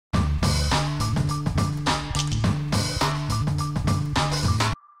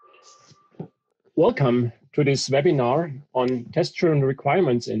Welcome to this webinar on test-driven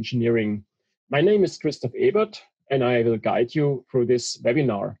requirements engineering. My name is Christoph Ebert, and I will guide you through this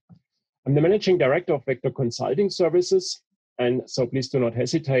webinar. I'm the Managing Director of Vector Consulting Services, and so please do not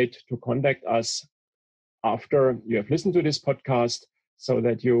hesitate to contact us after you have listened to this podcast so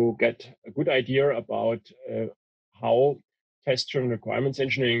that you get a good idea about how test-driven requirements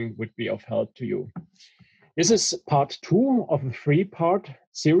engineering would be of help to you. This is part 2 of a 3-part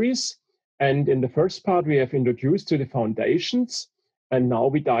series. And in the first part, we have introduced to the foundations, and now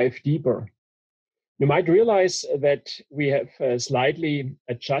we dive deeper. You might realize that we have slightly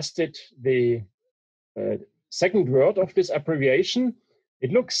adjusted the second word of this abbreviation.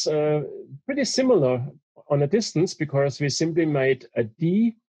 It looks pretty similar on a distance because we simply made a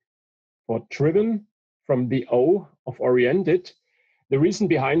D for driven from the O of oriented. The reason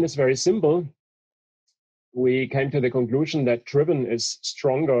behind is very simple. We came to the conclusion that driven is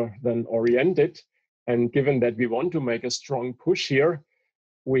stronger than oriented. And given that we want to make a strong push here,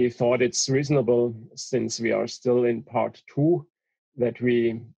 we thought it's reasonable, since we are still in part 2, that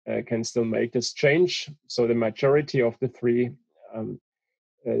we can still make this change. So the majority of the 3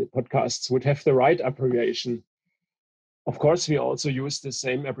 podcasts would have the right abbreviation. Of course, we also use the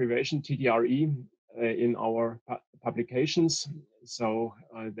same abbreviation, TDRE, in our publications. So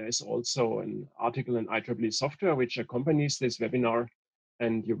there's also an article in IEEE Software which accompanies this webinar,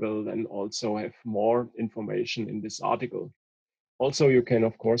 and you will then also have more information in this article. Also, you can,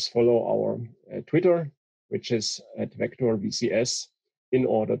 of course, follow our Twitter, which is at VectorVCS, in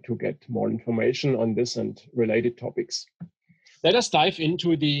order to get more information on this and related topics. Let us dive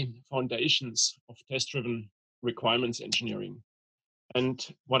into the foundations of test-driven requirements engineering. And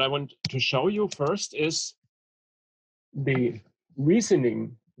what I want to show you first is the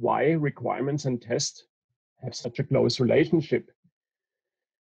reasoning why requirements and test have such a close relationship.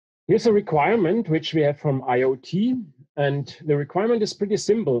 Here's a requirement which we have from IoT, and the requirement is pretty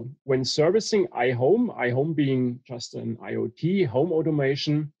simple. When servicing iHome being just an IoT home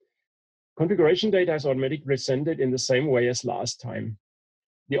automation, configuration data is automatically presented in the same way as last time.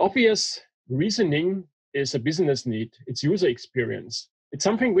 The obvious reasoning is a business need. It's user experience. It's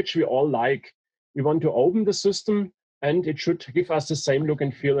something which we all like. We want to open the system, and it should give us the same look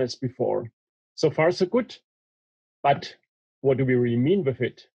and feel as before. So far, so good. But what do we really mean with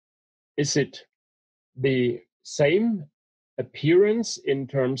it? Is it the same appearance in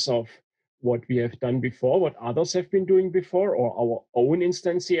terms of what we have done before, what others have been doing before, or our own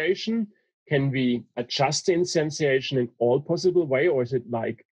instantiation? Can we adjust the instantiation in all possible way, or is it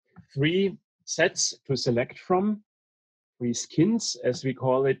like 3 sets to select from, 3 skins, as we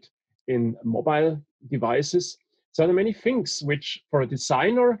call it in mobile devices? So there are many things which for a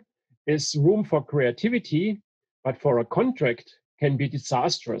designer is room for creativity, but for a contract can be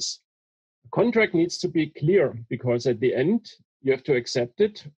disastrous. A contract needs to be clear, because at the end you have to accept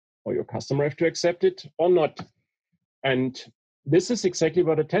it, or your customer have to accept it or not. And this is exactly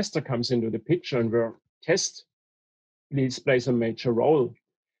where the tester comes into the picture, and where test plays a major role.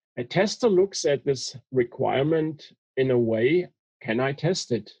 A tester looks at this requirement in a way, can I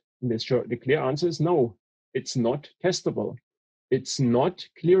test it? And the clear answer is no. It's not testable. It's not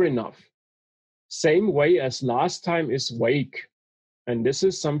clear enough. Same way as last time is vague. And this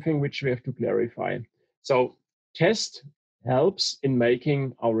is something which we have to clarify. So test helps in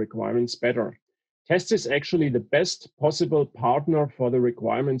making our requirements better. Test is actually the best possible partner for the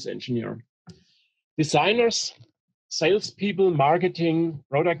requirements engineer. Designers, salespeople, marketing,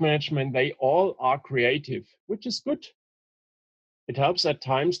 product management, they all are creative, which is good. It helps at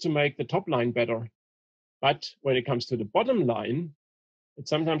times to make the top line better. But when it comes to the bottom line,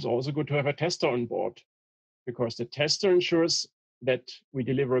 it's sometimes also good to have a tester on board, because the tester ensures that we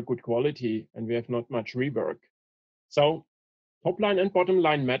deliver a good quality and we have not much rework. So top line and bottom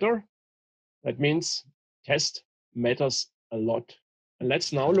line matter. That means test matters a lot. And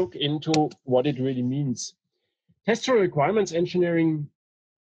let's now look into what it really means. Test-driven requirements engineering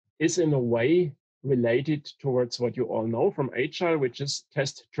is in a way related towards what you all know from agile, which is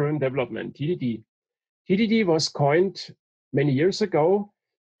test-driven development, TDD. TDD was coined many years ago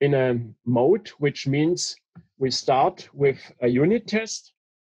in a mode, which means we start with a unit test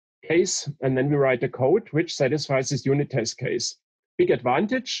case, and then we write a code which satisfies this unit test case. Big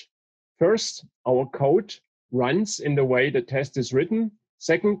advantage: first, our code runs in the way the test is written.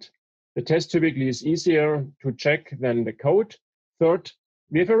 Second, the test typically is easier to check than the code. Third,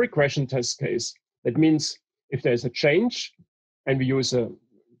 we have a regression test case. That means if there's a change and we use a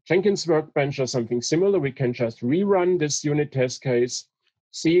Jenkins workbench or something similar, we can just rerun this unit test case,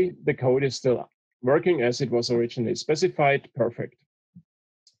 see the code is still working as it was originally specified. Perfect.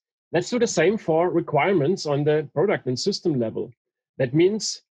 Let's do the same for requirements on the product and system level. That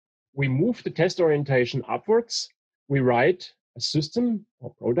means we move the test orientation upwards. We write a system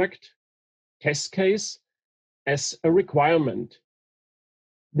or product test case as a requirement.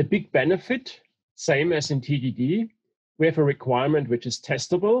 The big benefit, same as in TDD, we have a requirement which is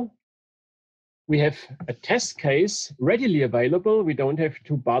testable. We have a test case readily available. We don't have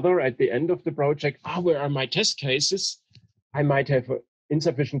to bother at the end of the project, where are my test cases? I might have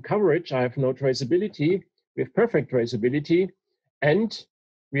insufficient coverage. I have no traceability. We have perfect traceability. And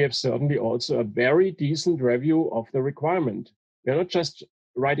we have certainly also a very decent review of the requirement. We're not just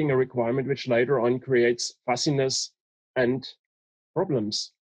writing a requirement which later on creates fussiness and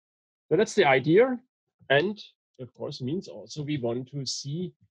problems. So that's the idea. And of course, means also we want to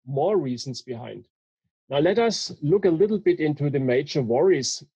see more reasons behind. Now let us look a little bit into the major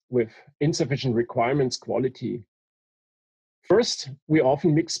worries with insufficient requirements quality. First, we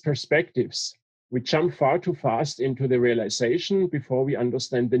often mix perspectives. We jump far too fast into the realization before we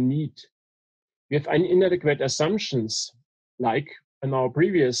understand the need. We have inadequate assumptions, like in our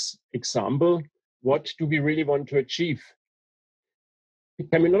previous example, what do we really want to achieve? The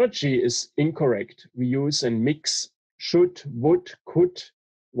terminology is incorrect. We use and mix should, would, could,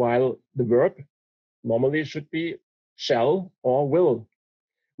 while the verb normally should be shall or will.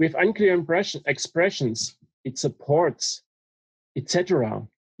 We have unclear expressions. It supports, etc.,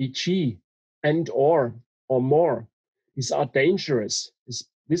 e.g., and or more. These are dangerous.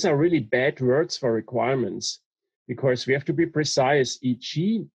 These are really bad words for requirements because we have to be precise.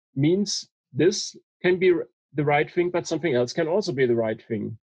 E.g. means this can be the right thing, but something else can also be the right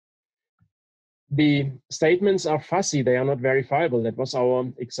thing. The statements are fuzzy. They are not verifiable. That was our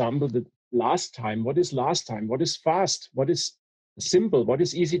example the last time. What is last time? What is fast? What is simple? What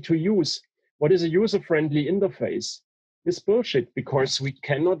is easy to use? What is a user-friendly interface? This bullshit, because we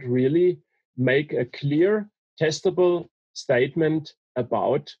cannot really make a clear, testable statement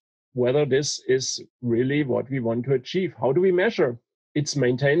about whether this is really what we want to achieve. How do we measure it's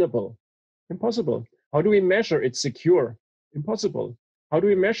maintainable? Impossible. How do we measure it's secure? Impossible. How do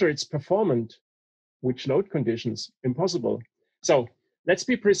we measure it's performant? Which load conditions? Impossible. So let's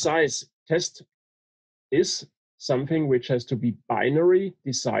be precise. Test is something which has to be binary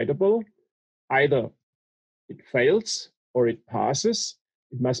decidable. Either it fails or it passes.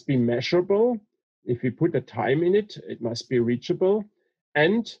 It must be measurable. If we put a time in it, it must be reachable.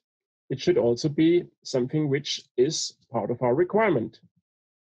 And it should also be something which is part of our requirement.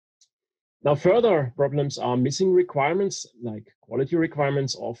 Now, further problems are missing requirements, like quality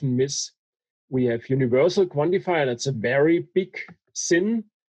requirements often miss. We have universal quantifier. That's a very big sin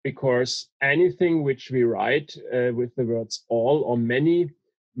because anything which we write with the words all or many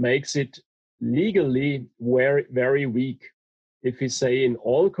makes it legally very, very weak. If we say in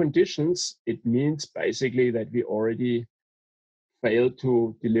all conditions, it means basically that we already failed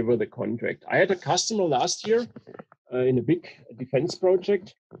to deliver the contract. I had a customer last year in a big defense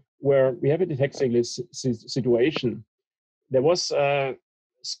project where we have a detecting situation. There was a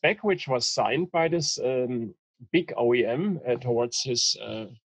spec which was signed by this big OEM towards his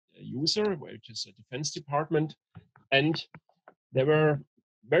user, which is a defense department. And there were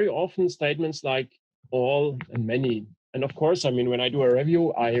very often statements like all and many. And of course, I mean, when I do a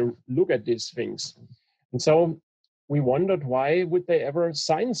review, I look at these things. And so we wondered why would they ever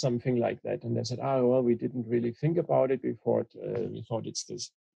sign something like that? And they said, well, we didn't really think about it before. We thought it's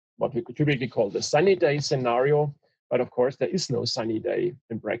this, what we could typically call the sunny day scenario. But of course, there is no sunny day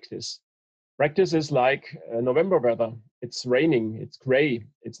in practice. Practice is like November weather. It's raining, it's gray.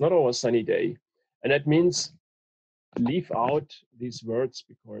 It's not always sunny day. And that means leave out these words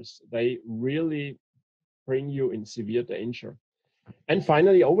because they really bring you in severe danger. And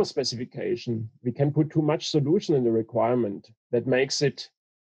finally, overspecification. We can put too much solution in the requirement. That makes it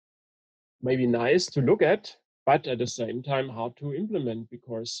maybe nice to look at, but at the same time hard to implement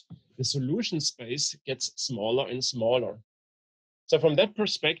because the solution space gets smaller and smaller. So from that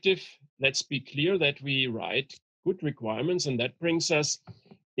perspective, let's be clear that we write good requirements, and that brings us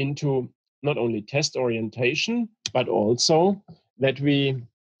into not only test orientation, but also that we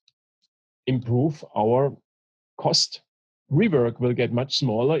improve our cost. Rework will get much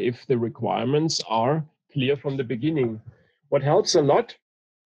smaller if the requirements are clear from the beginning. What helps a lot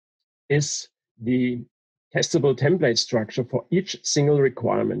is the testable template structure for each single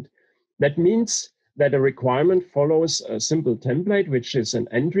requirement. That means that a requirement follows a simple template, which is an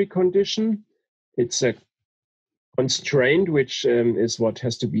entry condition. It's a constraint, which is what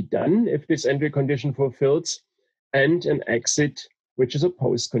has to be done if this entry condition fulfills, and an exit, which is a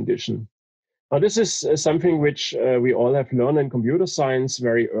post condition. Now, this is something which we all have learned in computer science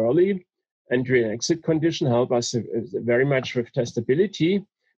very early. Entry and exit condition help us very much with testability,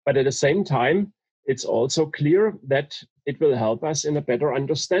 but at the same time, it's also clear that it will help us in a better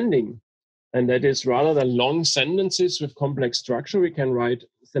understanding. And that is, rather than long sentences with complex structure, we can write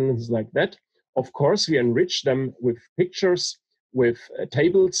sentences like that. Of course, we enrich them with pictures, with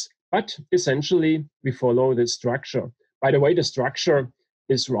tables, but essentially we follow the structure. By the way, the structure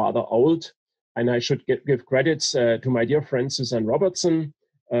is rather old, and I should give credits to my dear friend Susan Robertson,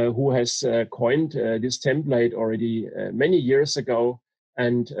 who has coined this template already many years ago.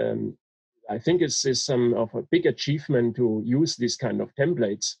 And I think it's some of a big achievement to use these kind of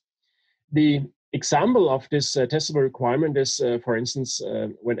templates. The example of this testable requirement is, for instance,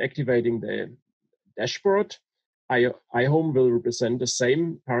 when activating the dashboard, iHome will represent the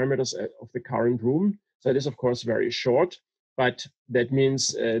same parameters of the current room. So it is, of course, very short, but that means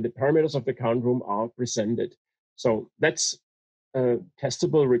the parameters of the current room are presented. So that's a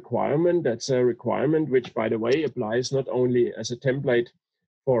testable requirement. That's a requirement which, by the way, applies not only as a template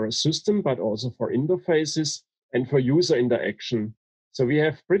for a system, but also for interfaces and for user interaction. So we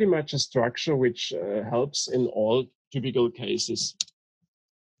have pretty much a structure which helps in all typical cases.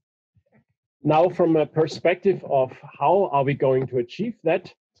 Now, from a perspective of how are we going to achieve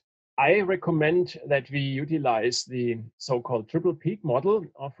that, I recommend that we utilize the so-called triple peak model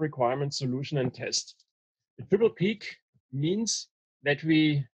of requirement, solution, and test. The triple peak means that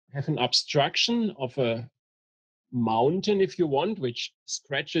we have an abstraction of a mountain, if you want, which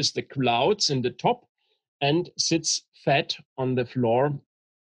scratches the clouds in the top and sits fat on the floor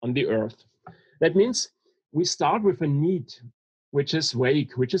on the earth. That means we start with a need, which is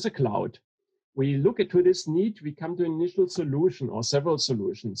vague, which is a cloud. We look into this need, we come to an initial solution or several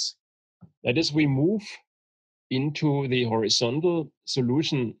solutions. That is, we move into the horizontal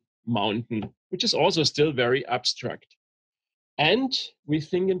solution mountain, which is also still very abstract. And we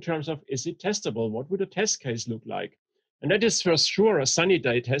think in terms of, is it testable? What would a test case look like? And that is for sure a sunny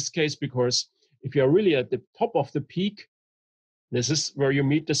day test case, because if you're really at the top of the peak, this is where you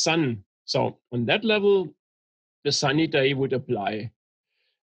meet the sun. So on that level, the sunny day would apply.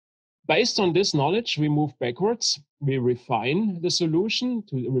 Based on this knowledge, we move backwards, we refine the solution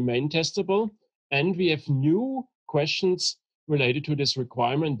to remain testable, and we have new questions related to this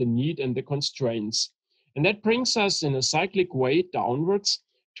requirement, the need, and the constraints. And that brings us in a cyclic way downwards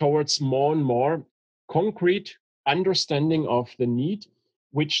towards more and more concrete understanding of the need,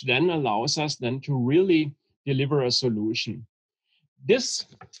 which then allows us then to really deliver a solution. This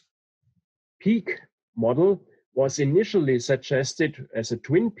peak model was initially suggested as a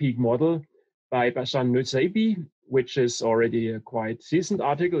twin peak model by Bashan Nusaybeh, which is already a quite seasoned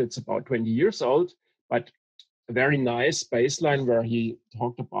article. It's about 20 years old, but a very nice baseline where he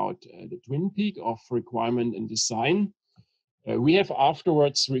talked about the twin peak of requirement and design. We have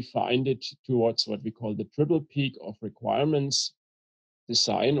afterwards refined it towards what we call the triple peak of requirements,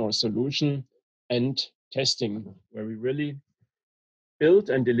 design or solution, and testing, where we really build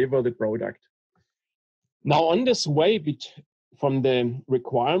and deliver the product. Now, on this way from the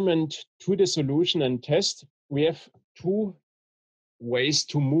requirement to the solution and test, we have two ways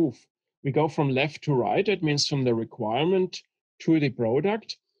to move. We go from left to right. That means from the requirement to the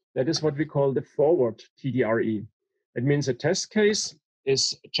product. That is what we call the forward TDRE. It means a test case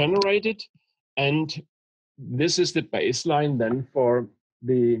is generated, and this is the baseline then for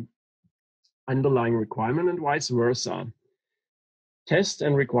the underlying requirement and vice versa. Test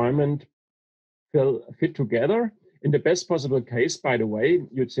and requirement will fit together. In the best possible case, by the way,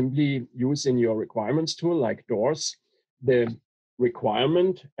 you'd simply use in your requirements tool like DOORS the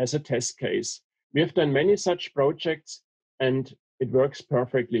requirement as a test case. We have done many such projects and it works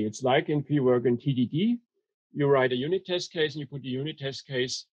perfectly. It's like if you work in TDD, you write a unit test case and you put the unit test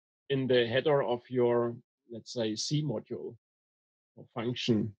case in the header of your, let's say, C module or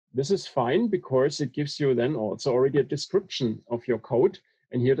function. This is fine because it gives you then also already a description of your code.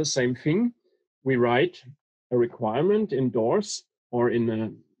 And here the same thing. We write a requirement in DOORS or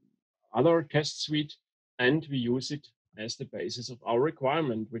in other test suite, and we use it as the basis of our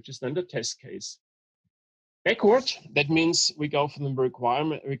requirement, which is then the test case. Backward, that means we go from the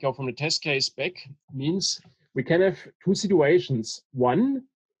requirement, we go from the test case back, means we can have two situations. One,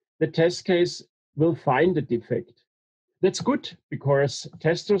 the test case will find a defect. That's good because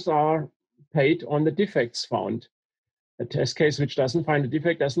testers are paid on the defects found. A test case which doesn't find a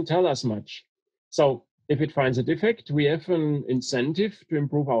defect doesn't tell us much. So if it finds a defect, we have an incentive to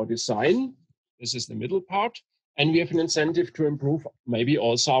improve our design. This is the middle part. And we have an incentive to improve maybe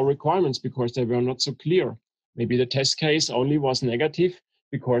also our requirements because they were not so clear. Maybe the test case only was negative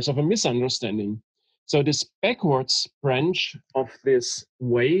because of a misunderstanding. So this backwards branch of this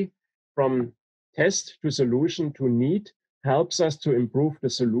way from test to solution to need helps us to improve the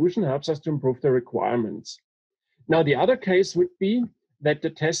solution, helps us to improve the requirements. Now, the other case would be that the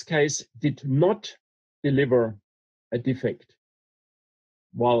test case did not deliver a defect.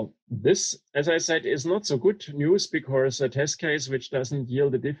 Well, this, as I said, is not so good news because a test case which doesn't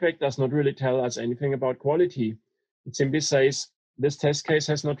yield a defect does not really tell us anything about quality. It simply says this test case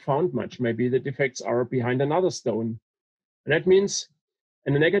has not found much. Maybe the defects are behind another stone. And that means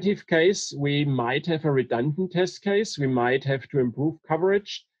in a negative case, we might have a redundant test case. We might have to improve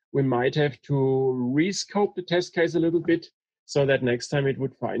coverage. We might have to rescope the test case a little bit so that next time it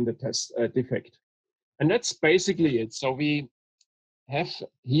would find the test defect. And that's basically it. So we have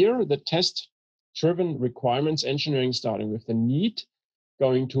here the test-driven requirements engineering starting with the need,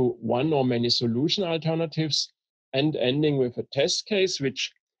 going to one or many solution alternatives, and ending with a test case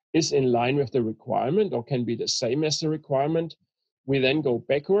which is in line with the requirement or can be the same as the requirement. We then go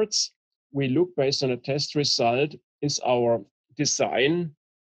backwards. We look based on a test result. Is our design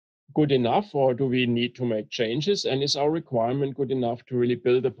good enough or do we need to make changes? And is our requirement good enough to really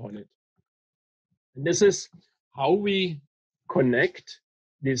build upon it? And this is how we connect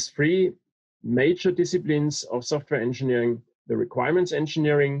these three major disciplines of software engineering: the requirements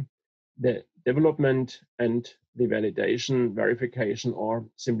engineering, the development, and the validation, verification, or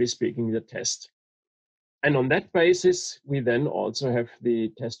simply speaking, the test. And on that basis, we then also have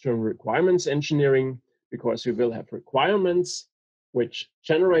the test-driven requirements engineering, because we will have requirements which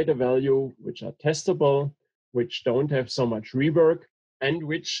generate a value, which are testable, which don't have so much rework, and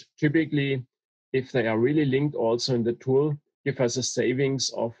which typically, if they are really linked also in the tool, give us a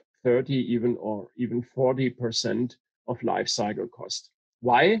savings of 30 even 40% of lifecycle cost.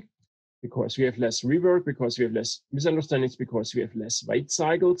 Why? Because we have less rework, because we have less misunderstandings, because we have less wait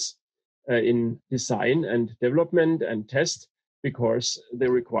cycles in design and development and test, because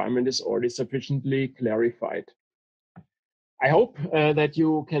the requirement is already sufficiently clarified. I hope that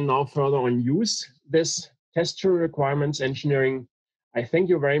you can now further on use this test-driven requirements engineering. I thank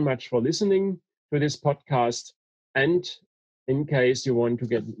you very much for listening to this podcast. And in case you want to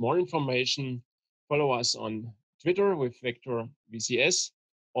get more information, follow us on Twitter with Vector VCS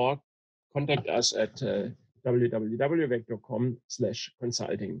or contact us at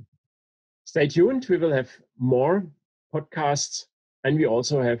www.vector.com/consulting. Stay tuned. We will have more podcasts and we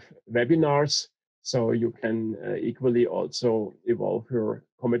also have webinars, so you can equally also evolve your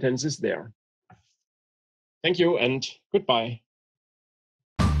competencies there. Thank you and goodbye.